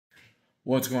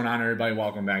What's going on, everybody?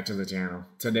 Welcome back to the channel.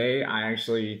 Today I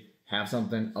actually have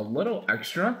something a little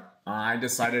extra. I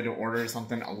decided to order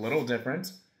something a little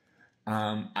different.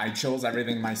 I chose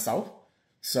everything myself,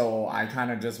 so I kind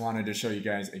of just wanted to show you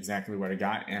guys exactly what I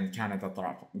got and kind of the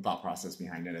thought process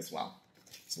behind it as well.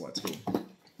 So let's go.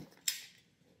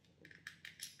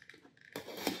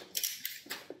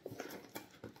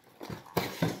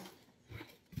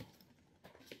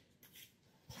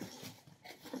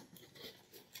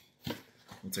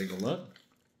 Take a look.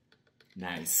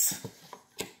 Nice.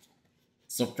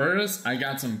 So first, I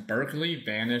got some Berkley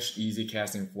Vanish Easy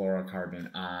Casting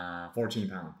Fluorocarbon, 14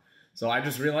 pound. So I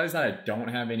just realized that I don't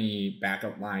have any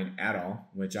backup line at all,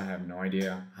 which I have no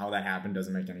idea how that happened.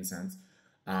 Doesn't make any sense.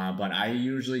 But I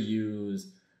usually use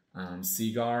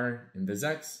Cigar and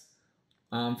Vizex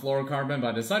Fluorocarbon, but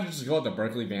I decided to just go with the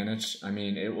Berkley Vanish. I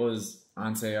mean, it was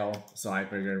on sale, so I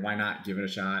figured why not give it a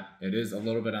shot. It is a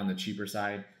little bit on the cheaper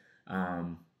side.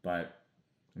 But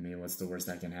I mean, what's the worst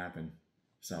that can happen?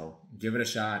 So give it a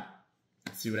shot,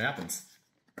 see what happens.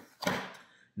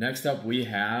 Next up, we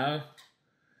have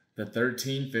the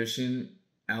 13 Fishing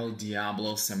El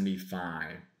Diablo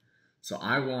 75. So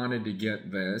I wanted to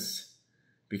get this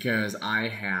because I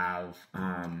have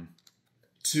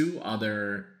two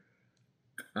other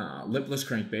lipless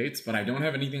crankbaits, but I don't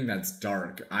have anything that's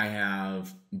dark. I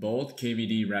have both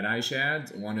KVD red eye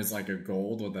shads. One is like a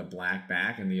gold with a black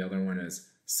back, and the other one is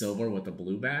silver with a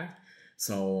blue back.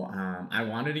 So I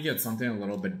wanted to get something a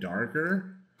little bit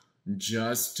darker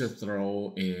just to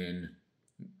throw in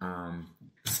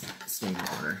steam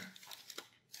water.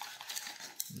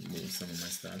 Move some of my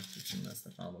stuff, get some of that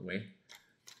stuff out of the way.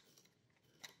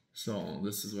 So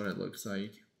this is what it looks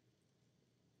like.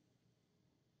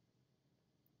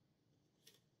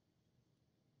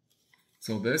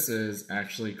 So this is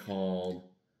actually called,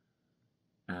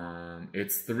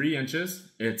 it's 3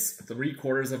 inches, it's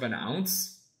 3/4 of an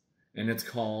ounce, and it's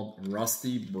called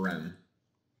Rusty Brem.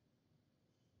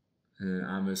 And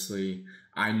obviously,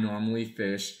 I normally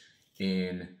fish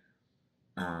in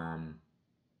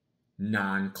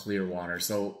non-clear water.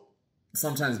 So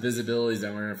sometimes visibility is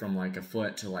anywhere from like a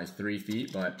foot to like 3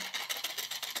 feet, but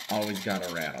always got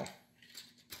a rattle.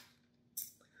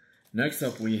 Next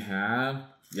up we have,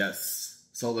 yes,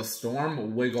 so the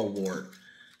Storm Wiggle Wart.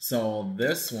 So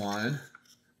this one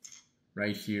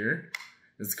right here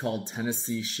is called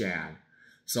Tennessee Shad.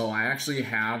 So I actually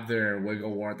have their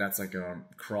Wiggle Wart that's like a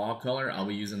crawl color. I'll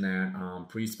be using that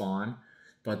pre-spawn.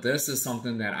 But this is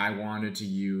something that I wanted to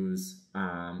use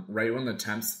right when the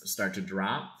temps start to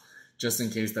drop, just in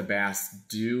case the bass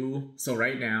do. So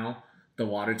right now, the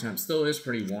water temp still is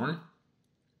pretty warm,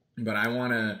 but I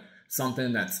want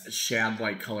something that's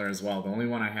shad-like color as well. The only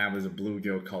one I have is a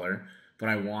bluegill color, but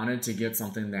I wanted to get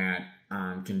something that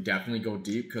can definitely go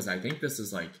deep, because I think this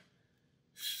is like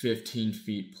 15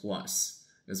 feet plus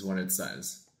is what it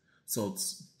says. So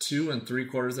it's 2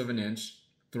 3/4 of an inch,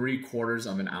 3/4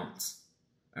 of an ounce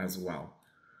as well.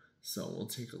 So we'll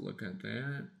take a look at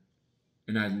that.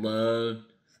 And I love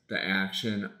the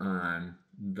action on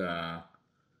the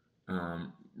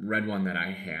red one that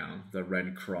I have, the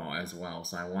red craw as well.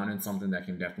 So I wanted something that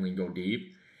can definitely go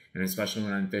deep. And especially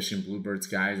when I'm fishing bluebird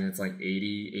skies and it's like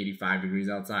 80, 85 degrees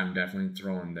outside, I'm definitely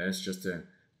throwing this just to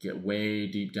get way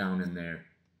deep down in there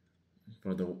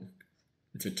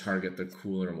to target the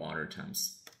cooler water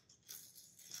temps.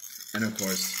 And of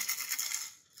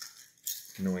course,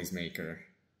 noisemaker.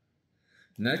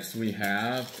 Next we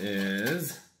have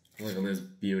is, look at this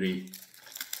beauty.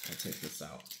 I'll take this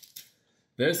out.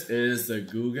 This is the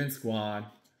Guggen Squad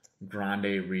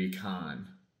Grande Recon.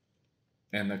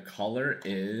 And the color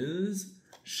is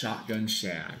Shotgun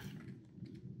Shad.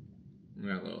 We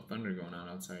got a little thunder going on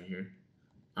outside here.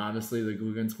 Obviously the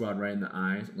Guggen Squad right in the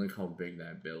eye. Look how big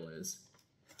that bill is.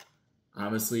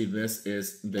 Obviously this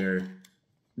is their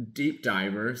deep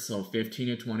diver, so 15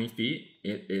 to 20 feet.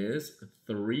 It is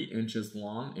 3 inches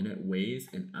long and it weighs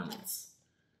an ounce.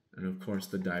 And of course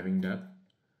the diving depth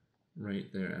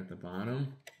right there at the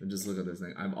bottom. And just look at this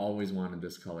thing. I've always wanted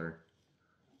this color.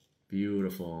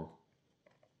 Beautiful.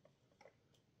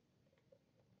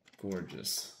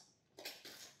 Gorgeous.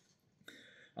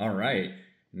 All right.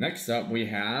 Next up we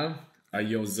have a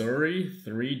Yo-Zuri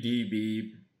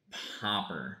 3DB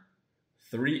popper.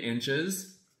 3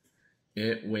 inches.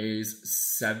 It weighs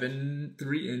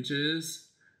 3 inches.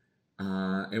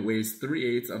 It weighs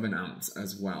 3/8 of an ounce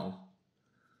as well.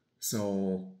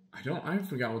 So I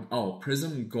forgot what, oh,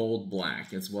 Prism Gold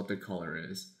Black is what the color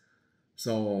is.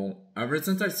 So ever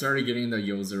since I started getting the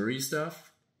Yo-Zuri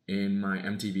stuff in my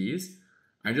MTBs,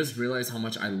 I just realized how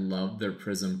much I love their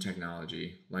Prism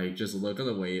technology. Like, just look at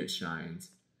the way it shines.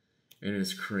 It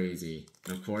is crazy.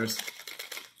 And of course,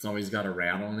 it's always got a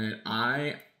rattle in it.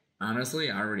 Honestly,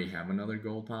 I already have another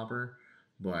gold popper,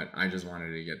 but I just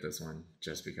wanted to get this one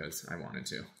just because I wanted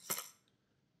to.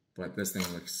 But this thing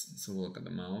looks, so we'll look at the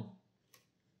mouth.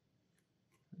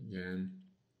 Again.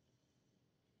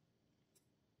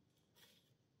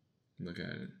 Look at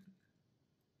it.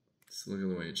 Just look at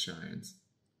the way it shines.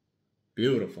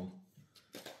 Beautiful.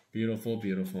 Beautiful,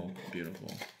 beautiful,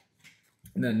 beautiful.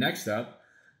 And then next up,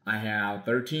 I have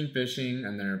 13 Fishing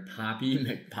and their Poppy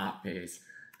McPop Face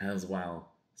as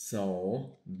well.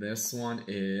 So this one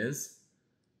is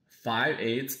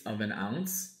 5/8 of an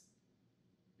ounce.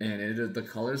 And it is, the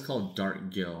color is called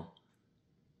Dark Gill.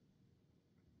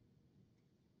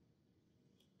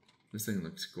 This thing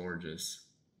looks gorgeous.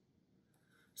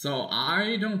 So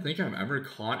I don't think I've ever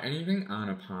caught anything on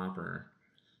a popper.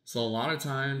 So a lot of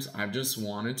times I've just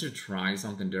wanted to try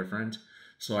something different.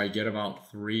 So I get about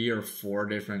 3 or 4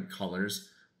 different colors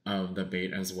of the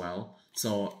bait as well.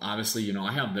 So obviously, you know,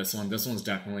 I have this one. This one's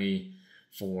definitely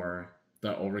for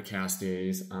the overcast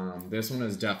days. This one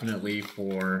is definitely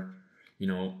for, you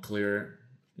know, clear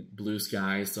blue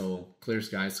skies. So clear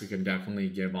skies, so you can definitely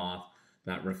give off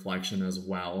that reflection as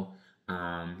well.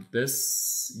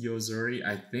 This Yo-Zuri,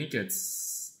 I think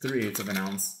it's 3/8 of an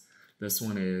ounce. This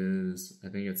one is, I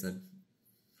think it's a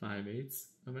 5/8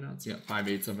 of an ounce. Yeah,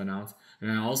 5/8 of an ounce.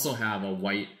 And I also have a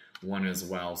white one as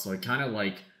well. So it kind of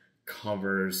like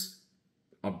covers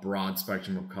a broad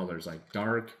spectrum of colors, like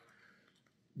dark,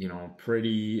 you know,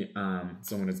 pretty.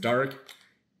 So when it's dark,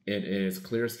 it is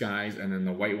clear skies. And then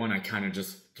the white one, I kind of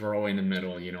just throw in the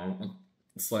middle, you know,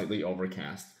 slightly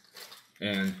overcast.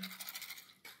 And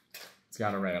it's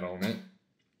got a rattle in it.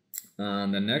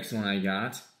 The next one I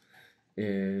got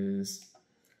is,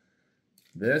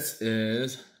 this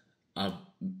is a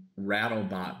Rattle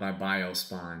bot by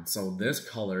BioSpawn. So this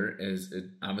color is,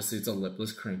 obviously it's a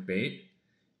lipless crankbait.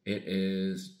 It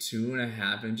is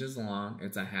 2.5 inches long.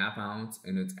 It's a 1/2 ounce,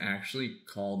 and it's actually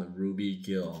called a Ruby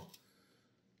Gill.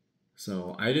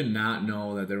 So I did not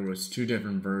know that there was 2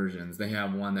 different versions. They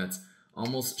have one that's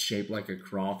almost shaped like a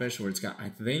crawfish, where it's got, I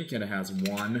think it has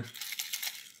one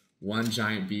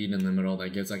giant bead in the middle that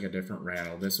gives like a different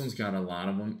rattle. This one's got a lot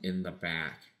of them in the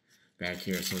back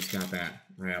here, so it's got that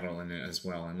rattle in it as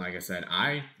well. And like I said,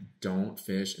 I don't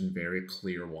fish in very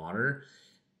clear water.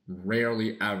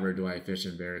 Rarely ever do I fish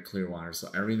in very clear water. So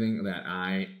everything that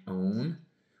I own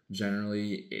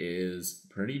generally is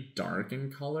pretty dark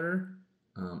in color.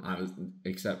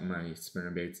 Except my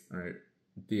spinnerbaits are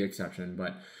the exception,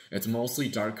 but it's mostly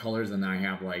dark colors, and I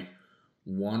have like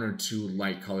 1 or 2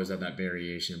 light colors of that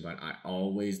variation, but I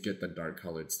always get the dark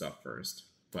colored stuff first.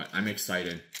 But I'm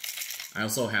excited. I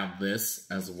also have this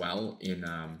as well in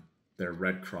their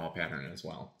red craw pattern as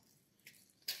well.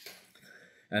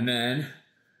 And then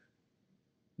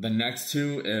the next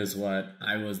 2 is what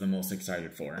I was the most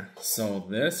excited for. So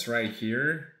this right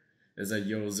here is a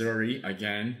Yo-Zuri,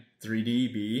 again,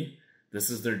 3DB. This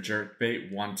is their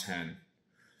Jerkbait 110.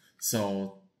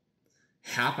 So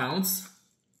 1/2 ounce,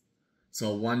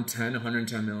 so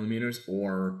 110 millimeters,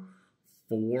 or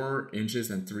 4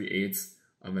 inches and 3/8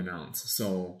 of an ounce.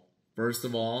 So first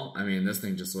of all, I mean, this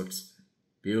thing just looks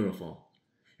beautiful.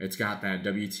 It's got that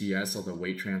WTS, so the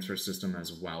weight transfer system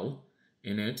as well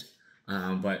in it.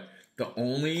 But the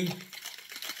only,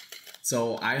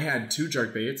 so I had 2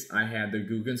 jerkbaits. I had the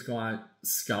Guggen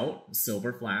Scout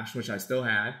Silver Flash, which I still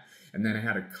had, and then I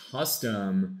had a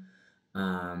custom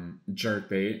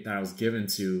jerkbait that I was given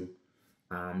to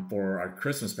for our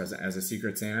Christmas present as a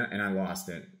Secret Santa, and I lost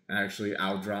it. Actually,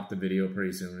 I'll drop the video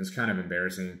pretty soon. It's kind of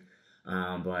embarrassing,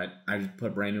 but I just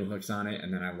put brand new hooks on it,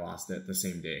 and then I lost it the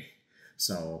same day,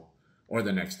 so, or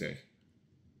the next day.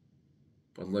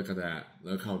 But look at that.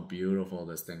 Look how beautiful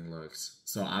this thing looks.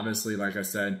 So obviously, like I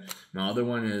said, my other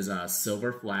one is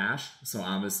Silver Flash. So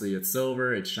obviously it's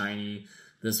silver, it's shiny.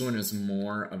 This one is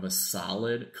more of a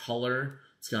solid color.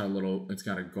 It's got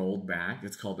a gold back.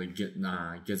 It's called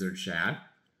the Gizzard Shad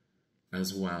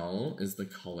as well is the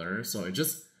color. So it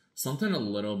just, something a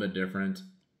little bit different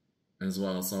as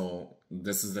well. So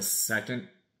this is the second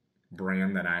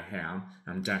brand that I have.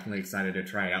 I'm definitely excited to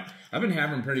try it out. I've been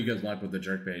having pretty good luck with the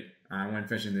jerkbait. I went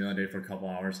fishing the other day for a couple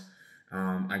hours.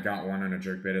 I got one on a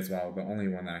jerkbait as well, the only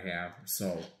one that I have.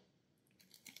 So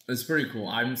it's pretty cool.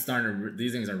 I'm starting to,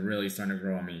 these things are really starting to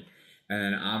grow on me. And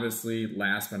then obviously,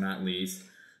 last but not least,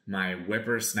 my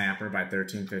Whipper Snapper by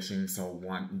 13 Fishing. So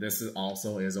this is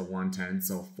also a 110,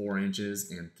 so 4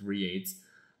 inches and 3/8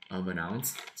 of an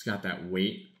ounce. It's got that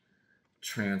weight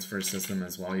transfer system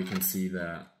as well. You can see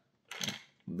the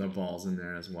balls in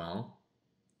there as well.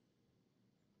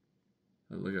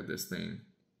 But look at this thing.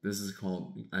 This is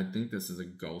called, I think this is a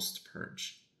ghost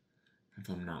perch, if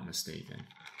I'm not mistaken.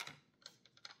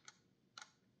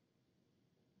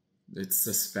 It's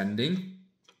suspending.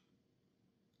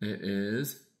 It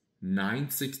is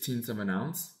 9/16 of an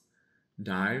ounce,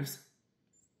 dives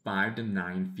 5 to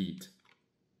 9 feet.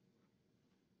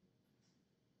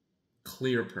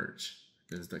 Clear perch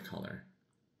is the color.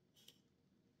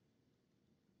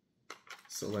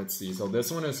 So let's see. So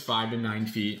this one is 5 to 9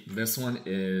 feet. This one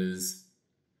is,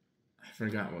 I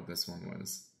forgot what this one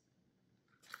was.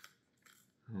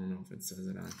 I don't know if it says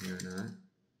it on here or not.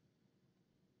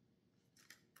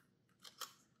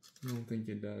 I don't think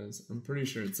it does. I'm pretty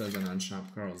sure it says it on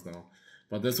Shop Carl's though.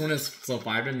 But this one is, so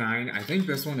 5 to 9. I think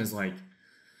this one is like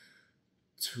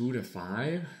 2 to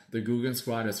 5. The Guggen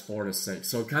Squad is 4 to 6.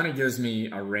 So it kind of gives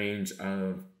me a range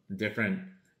of different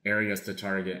areas to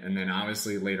target. And then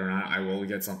obviously later on, I will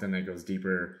get something that goes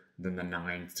deeper than the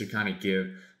 9 to kind of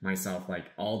give myself like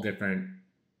all different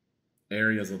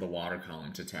areas of the water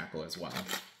column to tackle as well.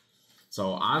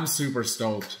 So I'm super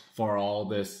stoked for all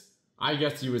this, I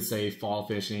guess you would say, fall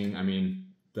fishing. I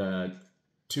mean, the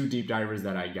 2 deep divers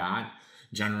that I got,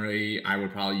 generally I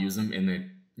would probably use them in the,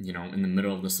 you know, in the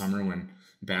middle of the summer when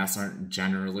bass aren't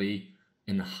generally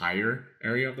in the higher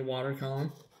area of the water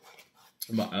column.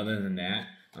 But other than that,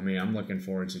 I mean, I'm looking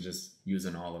forward to just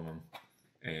using all of them,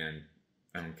 and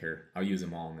I don't care. I'll use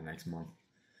them all in the next month.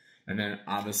 And then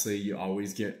obviously you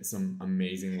always get some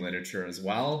amazing literature as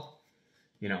well.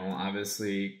 You know,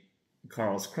 obviously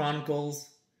Carl's Chronicles,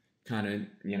 kind of,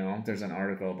 you know, there's an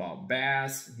article about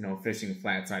bass, you know, fishing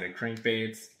flat-sided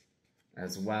crankbaits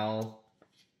as well.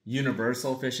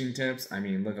 Universal fishing tips. I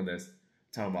mean, look at this.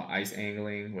 Talk about ice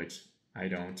angling, which I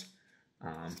don't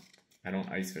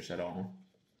ice fish at all.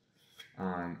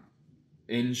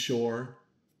 Inshore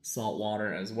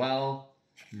saltwater as well.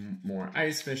 More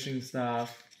ice fishing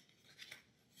stuff.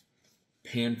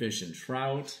 Panfish and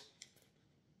trout.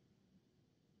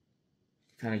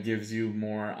 Kind of gives you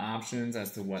more options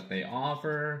as to what they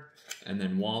offer. And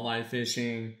then walleye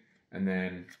fishing. And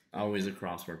then always a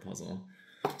crossword puzzle.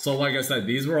 So like I said,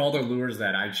 these were all the lures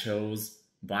that I chose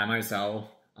by myself.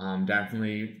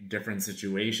 Definitely different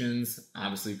situations.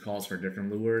 Obviously calls for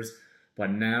different lures.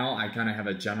 But now I kind of have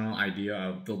a general idea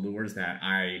of the lures that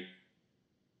I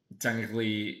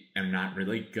technically am not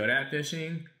really good at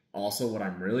fishing. Also what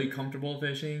I'm really comfortable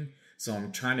fishing. So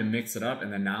I'm trying to mix it up,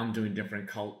 and then now I'm doing different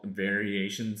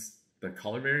variations, the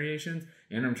color variations,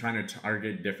 and I'm trying to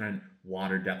target different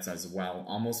water depths as well,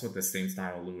 almost with the same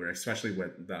style of lure, especially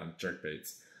with the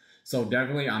jerkbaits. So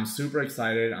definitely I'm super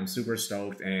excited, I'm super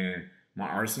stoked, and my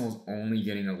arsenal's only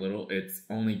getting it's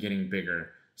only getting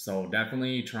bigger. So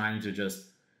definitely trying to just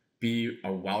be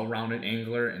a well-rounded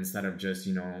angler instead of just,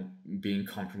 you know, being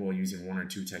comfortable using 1 or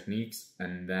 2 techniques,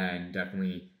 and then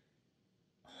definitely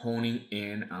honing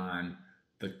in on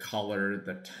the color,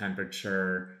 the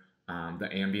temperature, the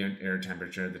ambient air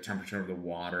temperature, the temperature of the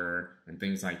water, and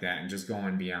things like that, and just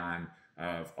going beyond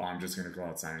of, oh, I'm just going to go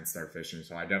outside and start fishing.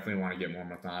 So I definitely want to get more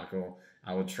methodical.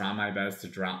 I will try my best to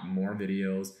drop more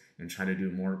videos and try to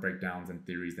do more breakdowns and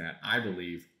theories that I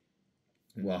believe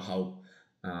will help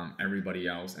everybody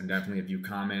else. And definitely if you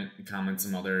comment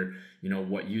some other, you know,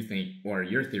 what you think or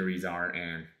your theories are,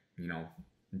 and, you know,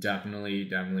 definitely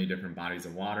different bodies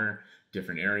of water,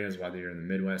 different areas, whether you're in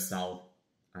the Midwest, South,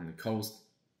 on the coast,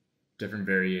 different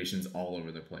variations all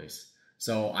over the place.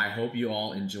 So I hope you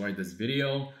all enjoyed this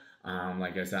video.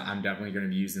 Like I said, I'm definitely going to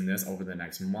be using this over the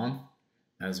next month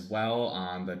as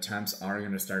well. The temps are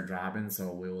going to start dropping,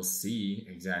 so we will see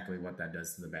exactly what that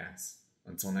does to the bass.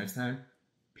 Until next time,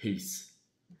 peace.